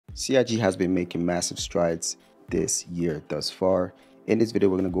CIG has been making massive strides this year thus far. In this video,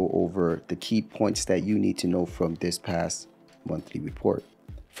 we're going to go over the key points that you need to know from this past monthly report.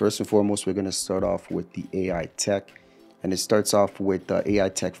 First and foremost, we're going to start off with the AI tech, and it starts off with the AI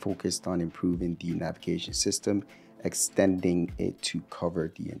tech focused on improving the navigation system, extending it to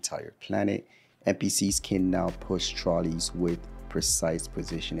cover the entire planet. NPCs can now push trolleys with precise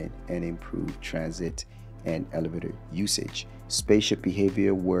positioning and improve transit and elevator usage. Spaceship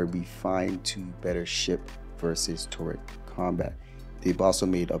behavior were refined to better ship versus turret combat. They've also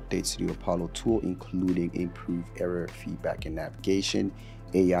made updates to the Apollo tool, including improved error feedback and navigation.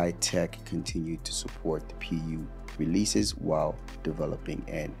 AI tech continued to support the PU releases while developing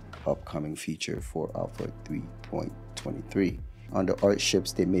an upcoming feature for Alpha 3.23. On the art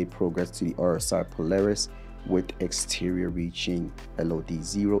ships, they made progress to the RSI Polaris, with exterior reaching LOD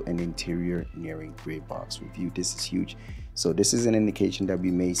 0 and interior nearing gray box review. This is huge. So this is an indication that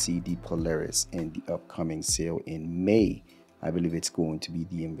we may see the Polaris in the upcoming sale in May. I believe it's going to be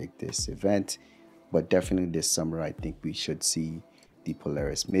the Invictus event, but definitely this summer I think we should see the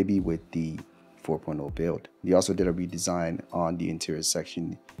Polaris, maybe with the 4.0 build. They also did a redesign on the interior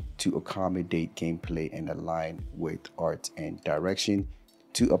section to accommodate gameplay and align with art and direction.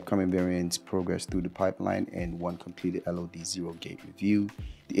 2 upcoming variants progressed through the pipeline and 1 completed LOD 0 gate review.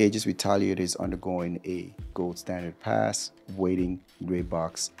 The Aegis Retaliator is undergoing a gold standard pass, waiting gray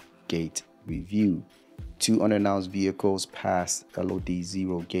box gate review. 2 unannounced vehicles passed LOD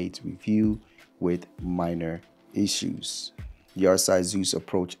 0 gate review with minor issues. The RSI Zeus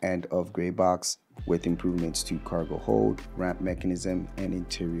approach end of gray box with improvements to cargo hold, ramp mechanism, and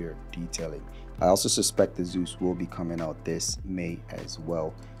interior detailing. I also suspect the Zeus will be coming out this May as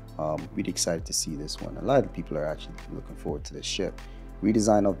well. Really excited to see this one. A lot of people are actually looking forward to this ship.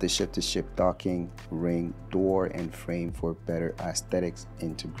 Redesign of the ship-to-ship docking, ring, door, and frame for better aesthetics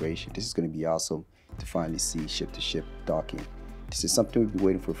integration. This is going to be awesome to finally see ship-to-ship docking. This is something we've been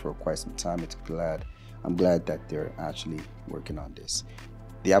waiting for quite some time. I'm glad that they're actually working on this.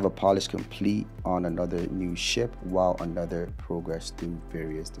 They have a polish complete on another new ship, while another progressed through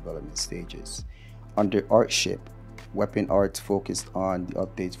various development stages. Under art ship, weapon art focused on the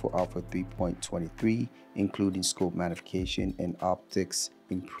updates for Alpha 3.23, including scope magnification and optics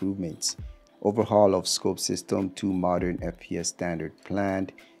improvements. Overhaul of scope system to modern FPS standard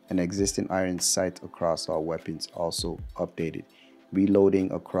planned. An existing iron sight across all weapons also updated.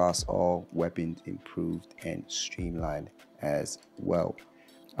 Reloading across all weapons improved and streamlined as well.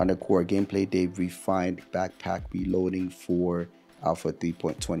 On the core gameplay, they've refined backpack reloading for Alpha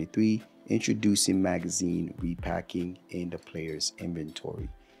 3.23, introducing magazine repacking in the player's inventory.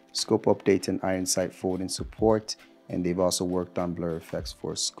 Scope updates and iron sight folding support, and they've also worked on blur effects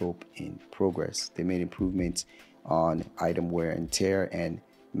for scope in progress. They made improvements on item wear and tear and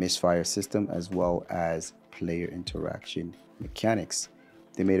misfire system, as well as player interaction mechanics.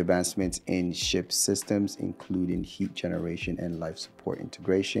 They made advancements in ship systems, including heat generation and life support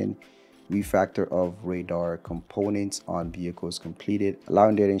integration. Refactor of radar components on vehicles completed,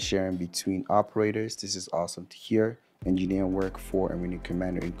 allowing data sharing between operators. This is awesome to hear. Engineering work for Arena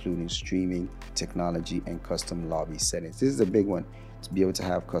Commander, including streaming technology and custom lobby settings. This is a big one, to be able to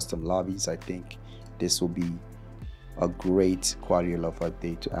have custom lobbies. I think this will be a great quality of life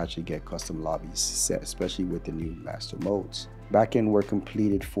update to actually get custom lobbies set, especially with the new master modes. Backend work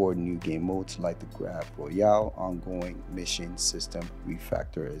completed for new game modes like the Grab Royale, ongoing mission system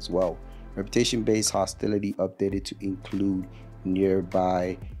refactor as well. Reputation-based hostility updated to include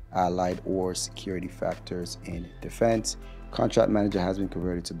nearby allied or security factors in defense. Contract manager has been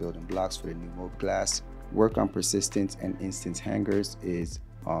converted to building blocks for the new mode class. Work on persistence and instance hangars is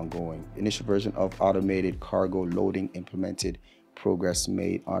ongoing. Initial version of automated cargo loading implemented. Progress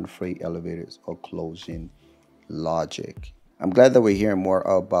made on freight elevators occlusion logic. I'm glad that we're hearing more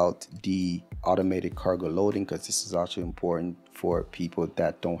about the automated cargo loading, because this is actually important for people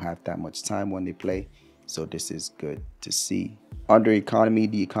that don't have that much time when they play. So this is good to see. Under economy,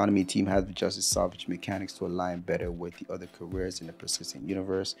 the economy team has adjusted salvage mechanics to align better with the other careers in the persistent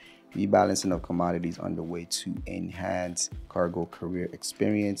universe. Rebalancing of commodities underway to enhance cargo career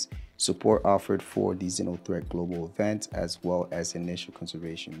experience. Support offered for the Xenothreat global event, as well as initial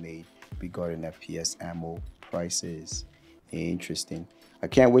consideration made regarding FPS ammo prices. Interesting. I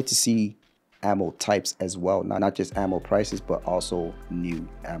can't wait to see ammo types as well. Not just ammo prices, but also new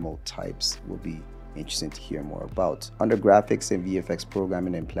ammo types will be interesting to hear more about. Under graphics and VFX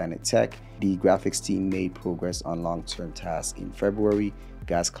programming and Planet Tech, the graphics team made progress on long-term tasks in February.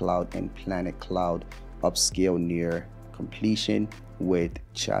 Gas Cloud and Planet Cloud upscale near completion, with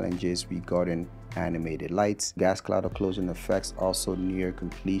challenges regarding animated lights. Gas cloud occlusion effects also near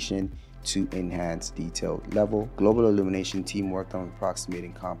completion to enhance detailed level. Global illumination team worked on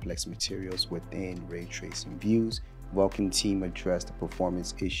approximating complex materials within ray tracing views. Vulkan team addressed the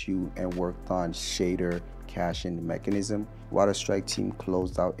performance issue and worked on shader caching mechanism. Water Strike team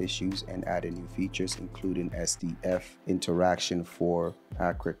closed out issues and added new features, including SDF interaction for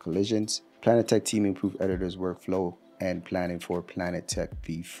accurate collisions. Planetech team improved editors workflow and planning for Planetech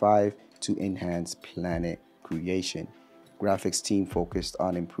V5 to enhance planet creation. Graphics team focused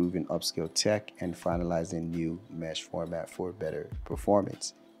on improving upscale tech and finalizing new mesh format for better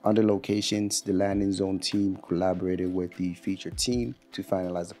performance. Under locations, the landing zone team collaborated with the feature team to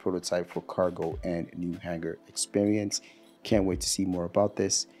finalize the prototype for cargo and new hangar experience. Can't wait to see more about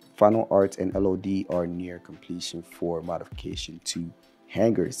this. Final art and LOD are near completion for modification to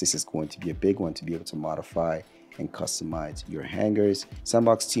hangars. This is going to be a big one to be able to modify and customize your hangars.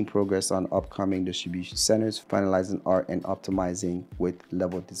 Sandbox team progress on upcoming distribution centers, finalizing art and optimizing with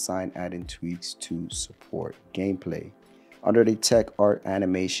level design, adding tweaks to support gameplay. Under the tech art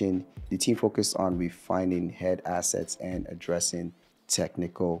animation, the team focused on refining head assets and addressing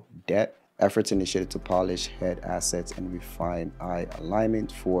technical debt. Efforts initiated to polish head assets and refine eye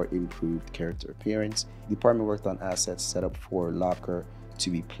alignment for improved character appearance. The department worked on assets set up for locker to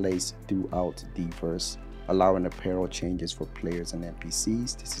be placed throughout the verse, allowing apparel changes for players and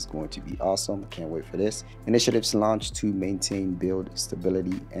NPCs. This is going to be awesome. Can't wait for this. Initiatives launched to maintain build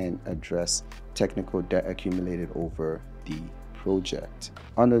stability and address technical debt accumulated over the project.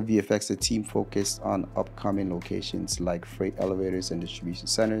 Under VFX, the team focused on upcoming locations like freight elevators and distribution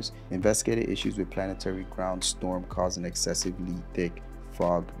centers, investigated issues with planetary ground storm causing excessively thick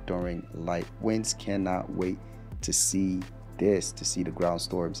fog during light winds. Cannot wait to see this, to see the ground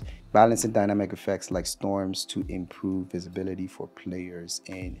storms. Balancing dynamic effects like storms to improve visibility for players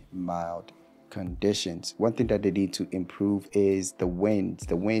in mild conditions. One thing that they need to improve is the winds.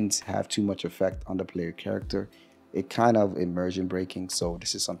 The winds have too much effect on the player character. It kind of immersion breaking, so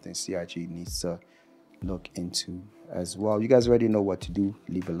this is something CIG needs to look into as well. You guys already know what to do.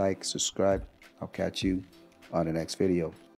 Leave a like, subscribe. I'll catch you on the next video.